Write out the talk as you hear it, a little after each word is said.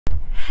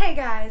Hey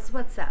guys,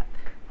 what's up?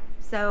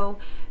 So,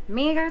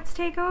 me got to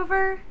take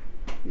over,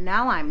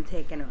 now I'm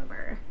taking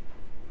over.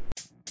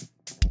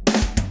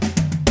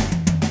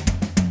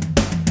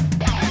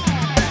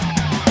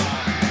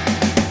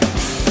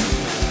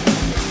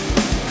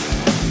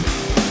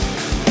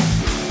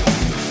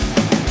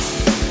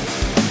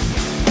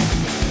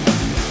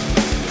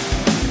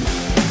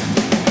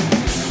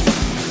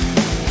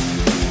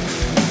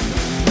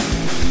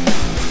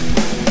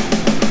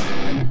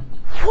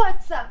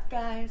 What's up,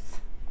 guys?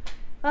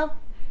 Well,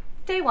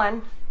 it's day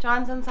one.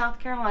 John's in South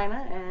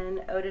Carolina,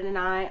 and Odin and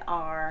I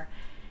are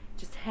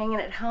just hanging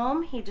at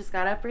home. He just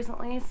got up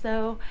recently,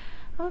 so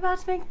I'm about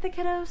to make the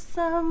kiddos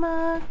some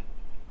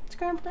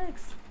scrambled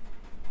eggs,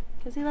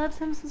 because he loves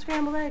him some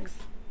scrambled eggs.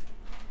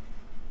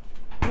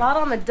 A lot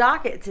on the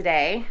docket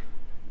today.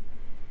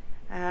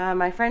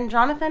 My friend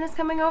Jonathan is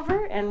coming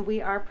over, and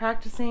we are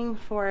practicing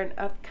for an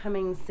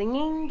upcoming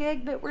singing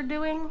gig that we're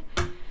doing,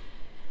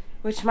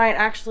 which might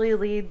actually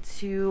lead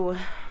to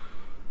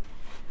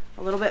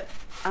a little bit,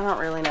 I don't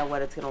really know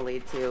what it's going to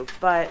lead to,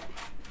 but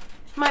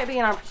it might be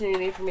an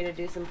opportunity for me to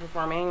do some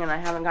performing, and I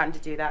haven't gotten to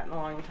do that in a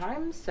long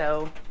time,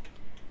 so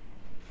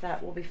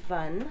that will be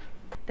fun.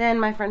 Then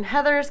my friend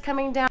Heather is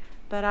coming down,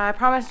 but I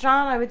promised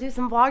John I would do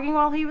some vlogging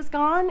while he was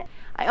gone.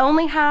 I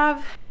only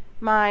have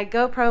my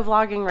GoPro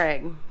vlogging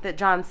rig that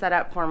John set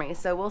up for me,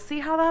 so we'll see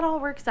how that all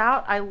works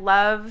out. I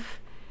love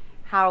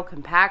how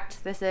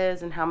compact this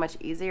is and how much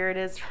easier it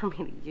is for me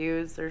to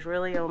use. There's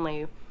really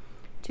only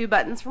 2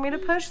 buttons for me to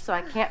push, so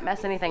I can't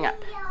mess anything up.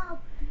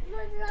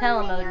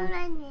 Tell him,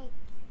 Odin.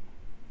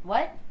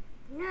 What?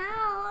 No.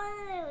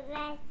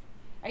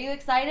 Are you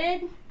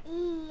excited?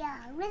 Yeah.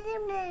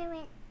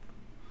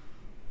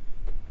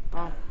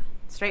 Well,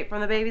 straight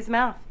from the baby's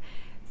mouth.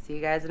 See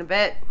you guys in a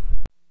bit.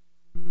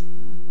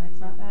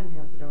 It's not bad in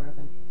here with the door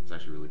open. It's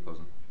actually really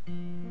pleasant.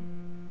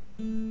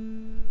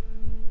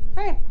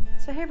 Alright,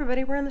 so hey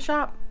everybody, we're in the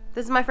shop.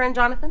 This is my friend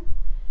Jonathan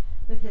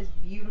with his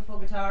beautiful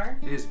guitar.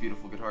 It is a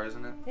beautiful guitar,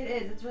 isn't it? It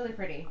is, it's really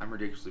pretty. I'm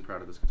ridiculously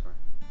proud of this guitar.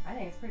 I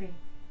think it's pretty.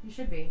 You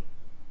should be.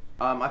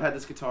 I've had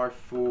this guitar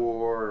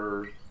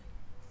for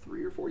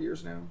 3 or 4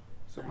 years now,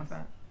 something like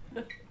that.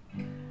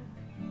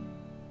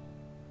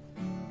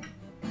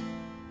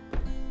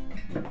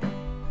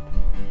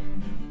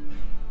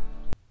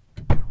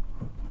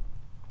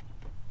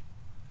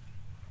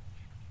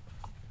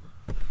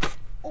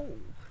 Oh,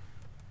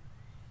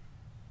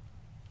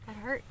 that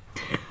hurt.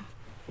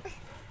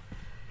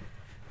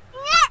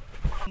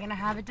 You're gonna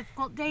have a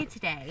difficult day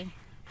today.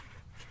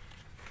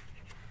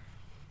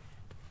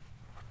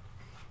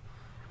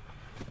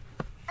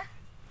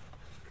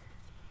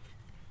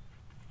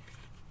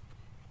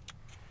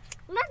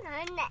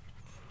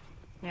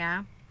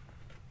 Yeah.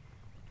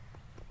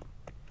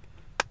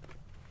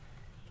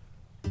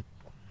 All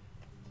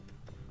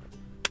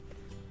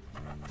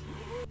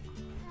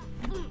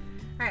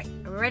right,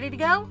 are we ready to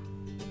go?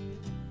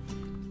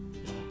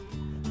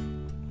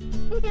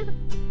 You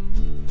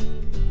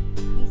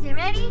say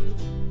ready?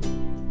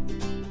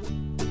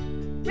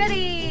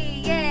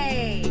 Ready!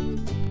 Yay!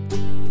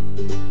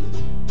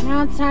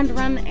 Now it's time to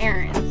run the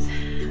errands.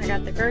 I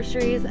got the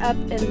groceries up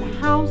in the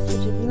house,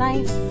 which is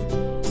nice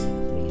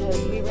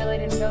because we really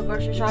didn't go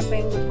grocery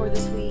shopping before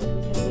this week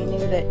because we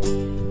knew that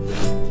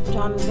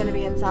John was going to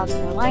be in South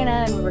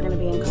Carolina and we were going to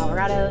be in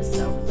Colorado,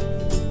 so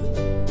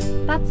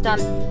that's done.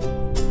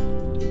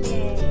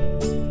 Yay!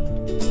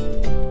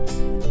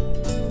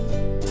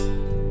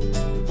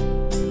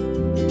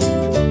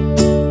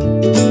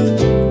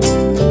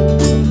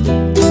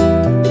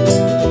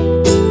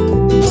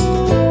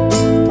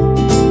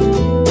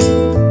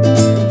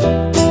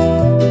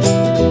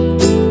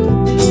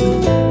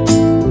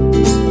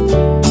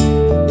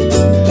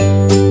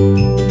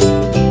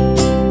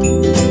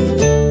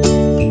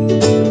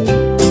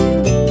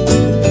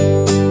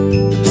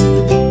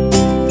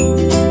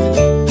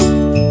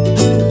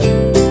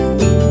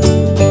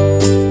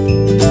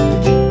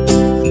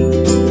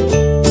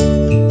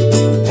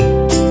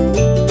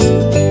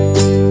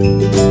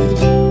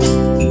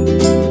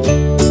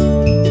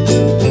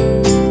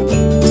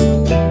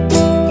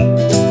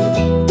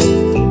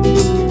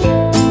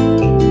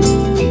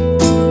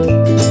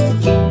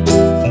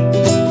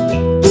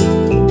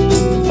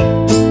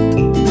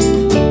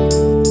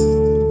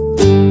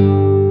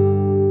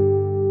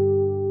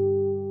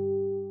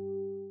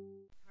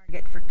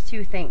 For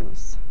two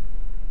things.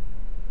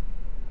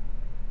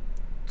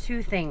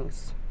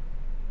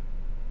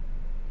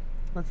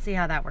 Let's see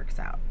how that works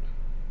out.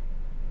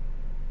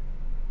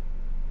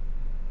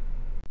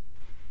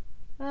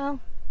 Well,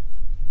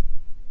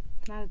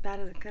 it's not as bad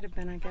as it could have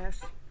been, I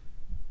guess.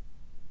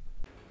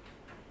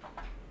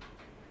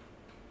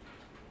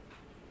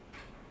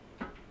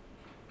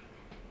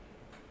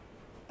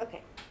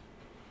 Okay,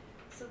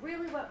 so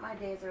really what my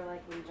days are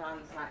like when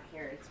John's not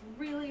here, it's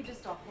really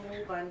just a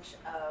whole bunch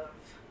of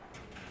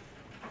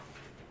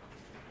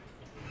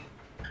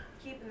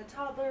keeping the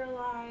toddler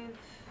alive,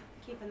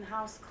 keeping the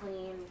house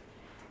clean,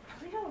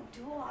 really don't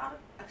do a lot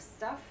of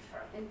stuff.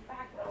 In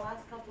fact, the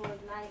last couple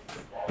of nights,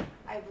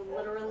 I've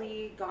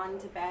literally gone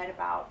to bed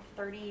about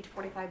 30 to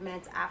 45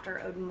 minutes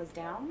after Odin was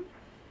down,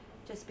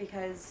 just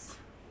because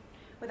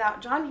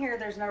without John here,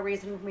 there's no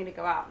reason for me to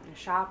go out and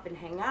shop and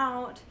hang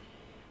out.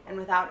 And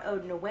without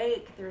Odin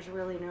awake, there's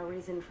really no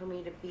reason for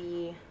me to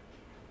be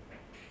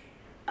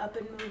up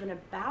and moving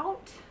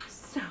about.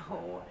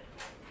 So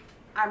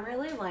I'm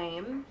really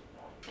lame,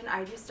 and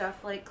I do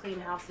stuff like clean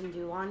house and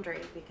do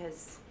laundry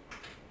because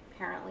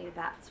apparently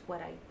that's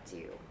what I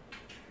do.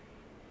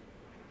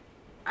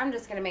 I'm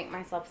just gonna make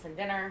myself some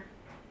dinner,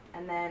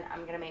 and then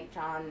I'm gonna make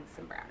John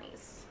some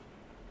brownies.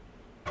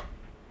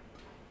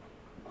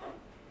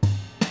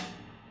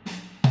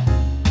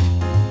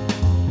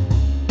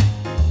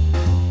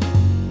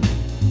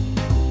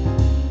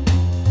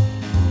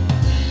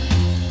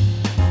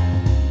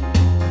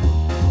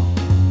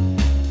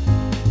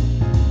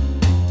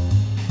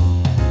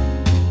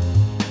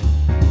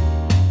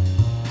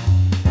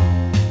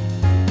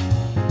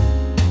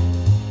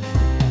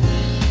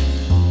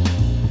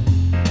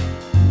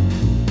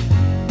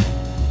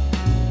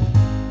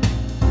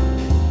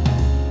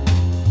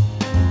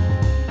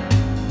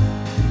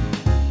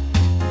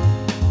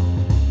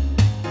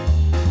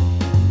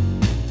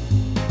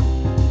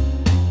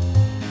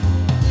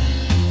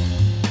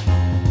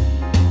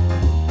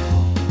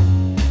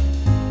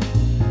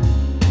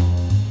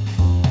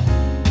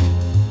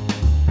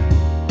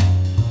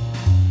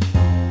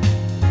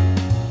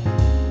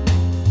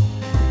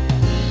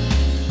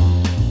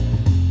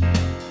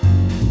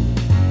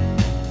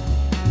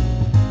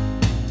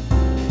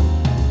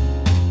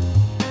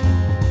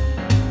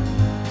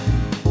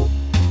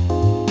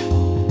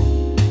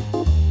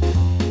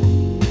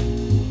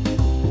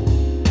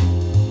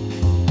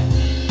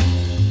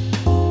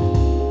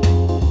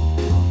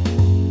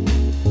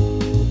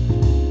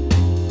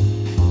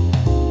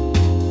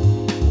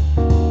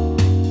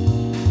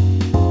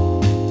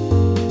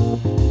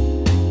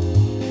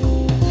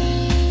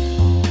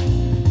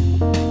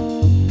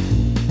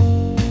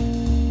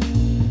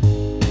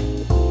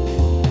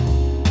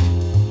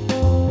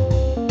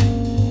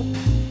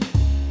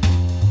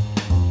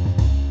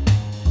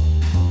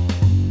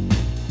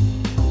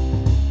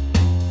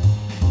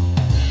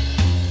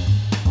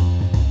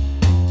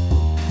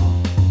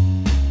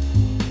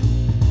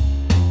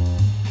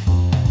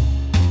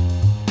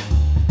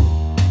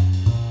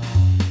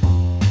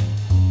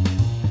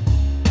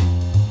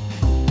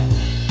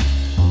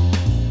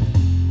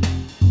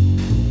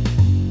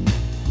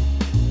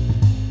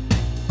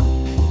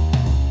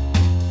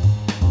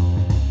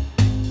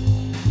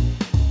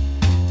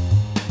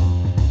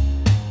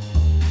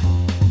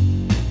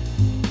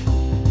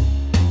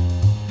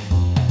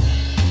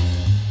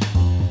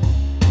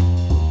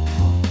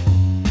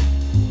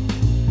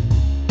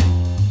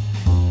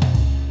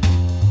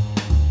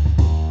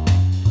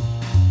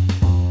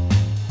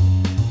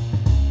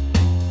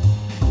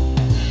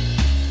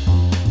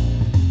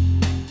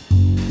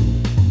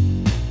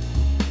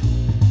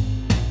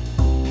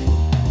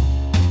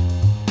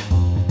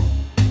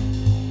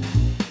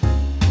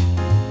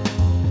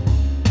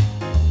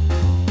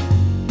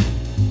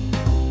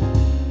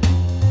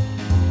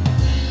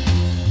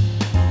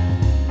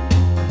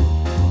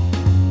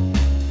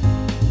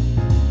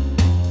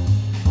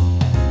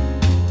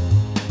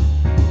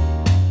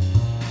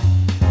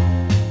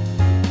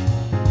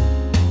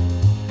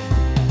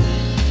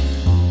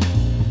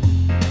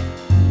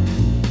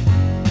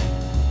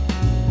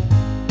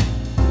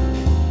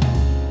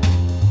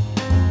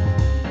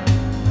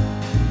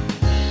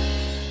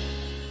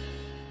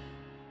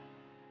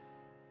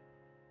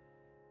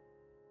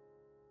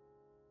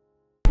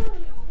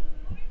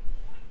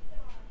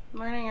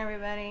 Morning,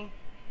 everybody.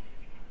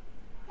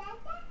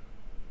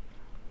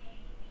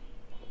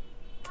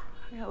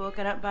 I got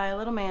woken up by a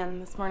little man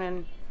this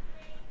morning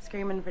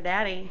screaming for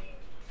daddy.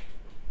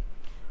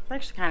 It's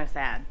actually kind of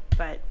sad,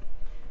 but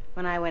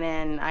when I went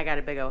in, I got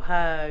a big old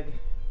hug.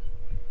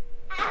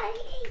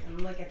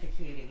 And look at the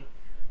cutie.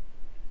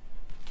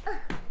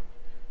 What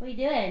are you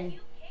doing?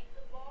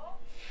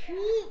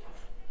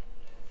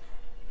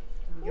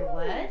 You're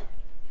what?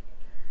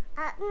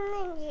 I'm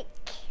gonna get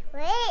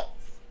treats.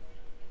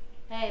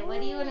 Hey,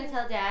 what do you want to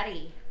tell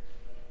daddy?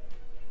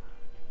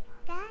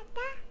 Dada.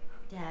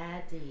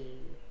 Daddy.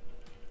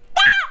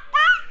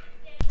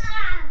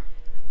 Dada.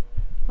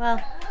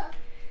 Well,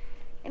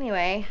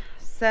 anyway,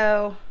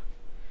 so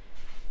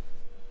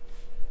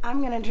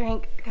I'm gonna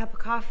drink a cup of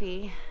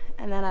coffee,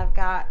 and then I've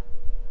got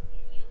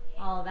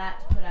all of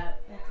that to put up.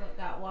 That's what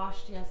got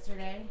washed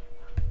yesterday.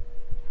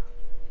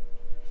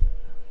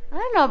 I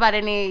don't know about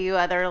any of you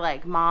other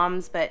like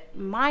moms, but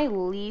my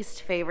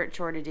least favorite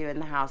chore to do in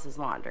the house is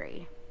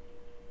laundry.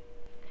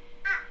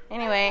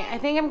 Anyway, I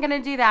think I'm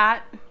gonna do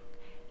that.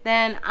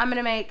 Then I'm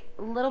gonna make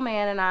little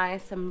man and I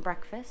some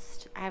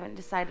breakfast. I haven't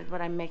decided what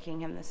I'm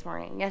making him this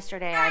morning.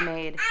 Yesterday I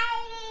made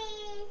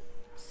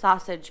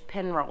sausage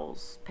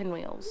pinwheels.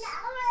 Pinwheels?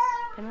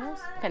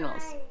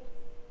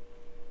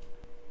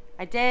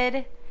 I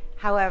did,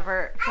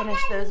 however, finish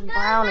those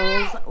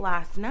brownies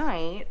last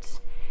night,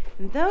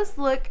 And those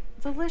look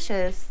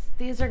delicious.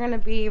 These are going to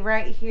be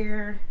right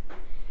here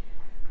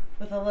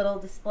with a little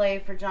display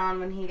for John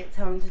when he gets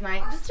home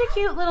tonight. Just a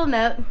cute little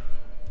note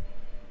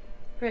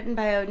written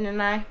by Odin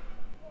and I.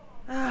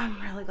 Oh,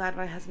 I'm really glad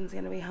my husband's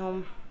going to be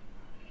home.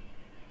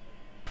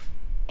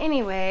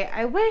 Anyway,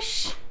 I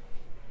wish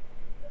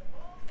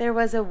there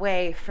was a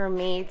way for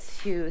me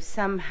to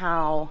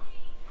somehow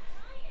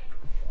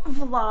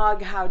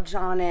vlog how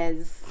John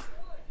is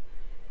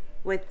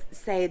with,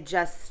 say,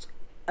 just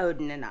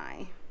Odin and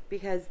I.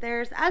 Because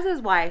there's, as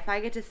his wife, I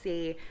get to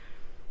see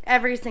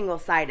every single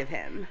side of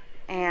him.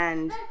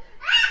 And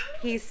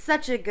he's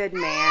such a good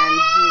man.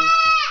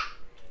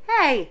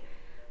 Hey,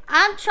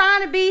 I'm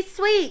trying to be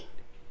sweet.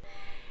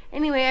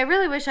 Anyway, I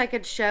really wish I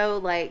could show,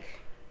 like,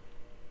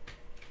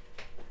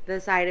 the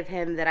side of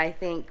him that I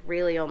think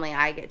really only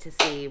I get to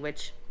see,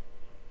 which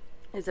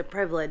is a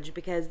privilege,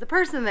 because the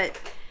person that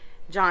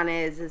John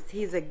is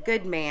he's a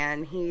good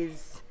man. He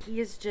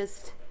is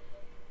just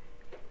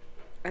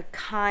a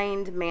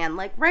kind man.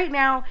 Like right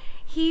now,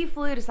 he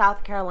flew to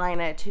South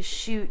Carolina to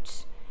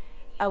shoot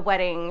a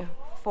wedding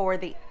for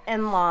the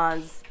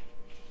in-laws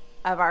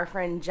of our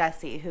friend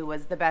Jesse, who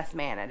was the best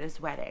man at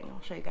his wedding.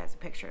 I'll show you guys a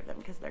picture of them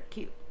because they're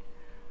cute.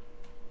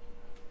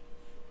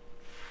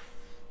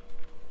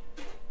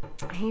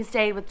 He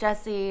stayed with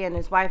Jesse and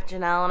his wife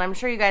Janelle, and I'm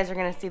sure you guys are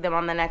going to see them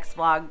on the next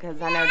vlog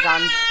because I know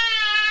John's...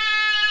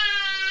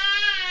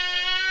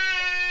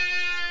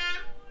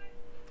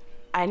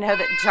 I know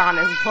that John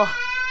is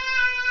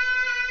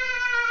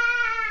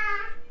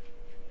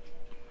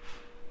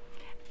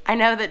I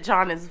know that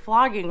John is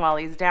vlogging while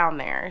he's down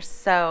there,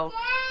 so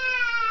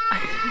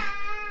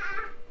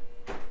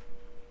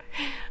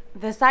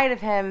the side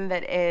of him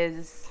that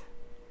is,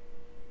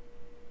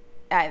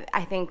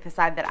 I think the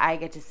side that I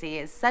get to see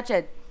is such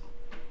a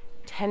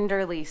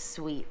tenderly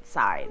sweet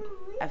side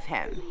of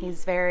him.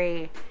 He's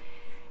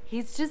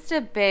just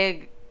a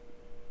big,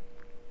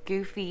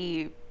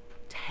 goofy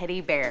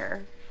teddy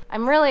bear.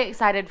 I'm really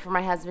excited for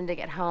my husband to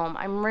get home.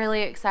 I'm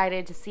really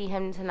excited to see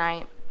him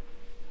tonight.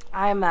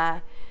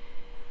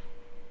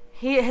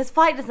 His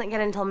flight doesn't get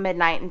until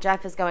midnight, and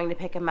Jeff is going to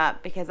pick him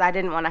up because I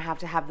didn't want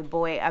to have the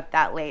boy up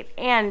that late,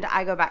 and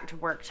I go back to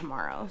work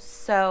tomorrow.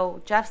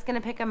 So Jeff's going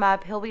to pick him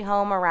up. He'll be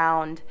home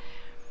around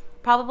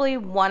probably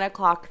 1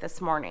 o'clock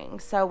this morning.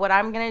 So what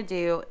I'm going to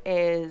do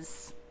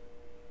is,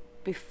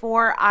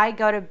 before I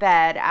go to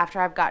bed,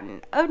 after I've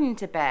gotten Odin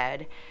to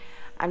bed,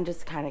 I'm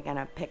just kind of going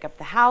to pick up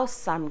the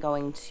house. I'm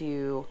going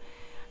to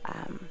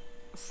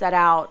set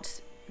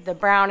out the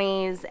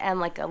brownies and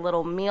like a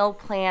little meal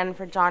plan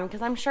for John,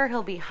 because I'm sure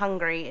he'll be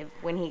hungry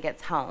when he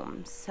gets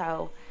home.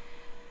 So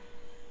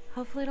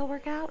hopefully it'll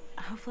work out.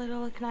 Hopefully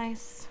it'll look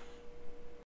nice.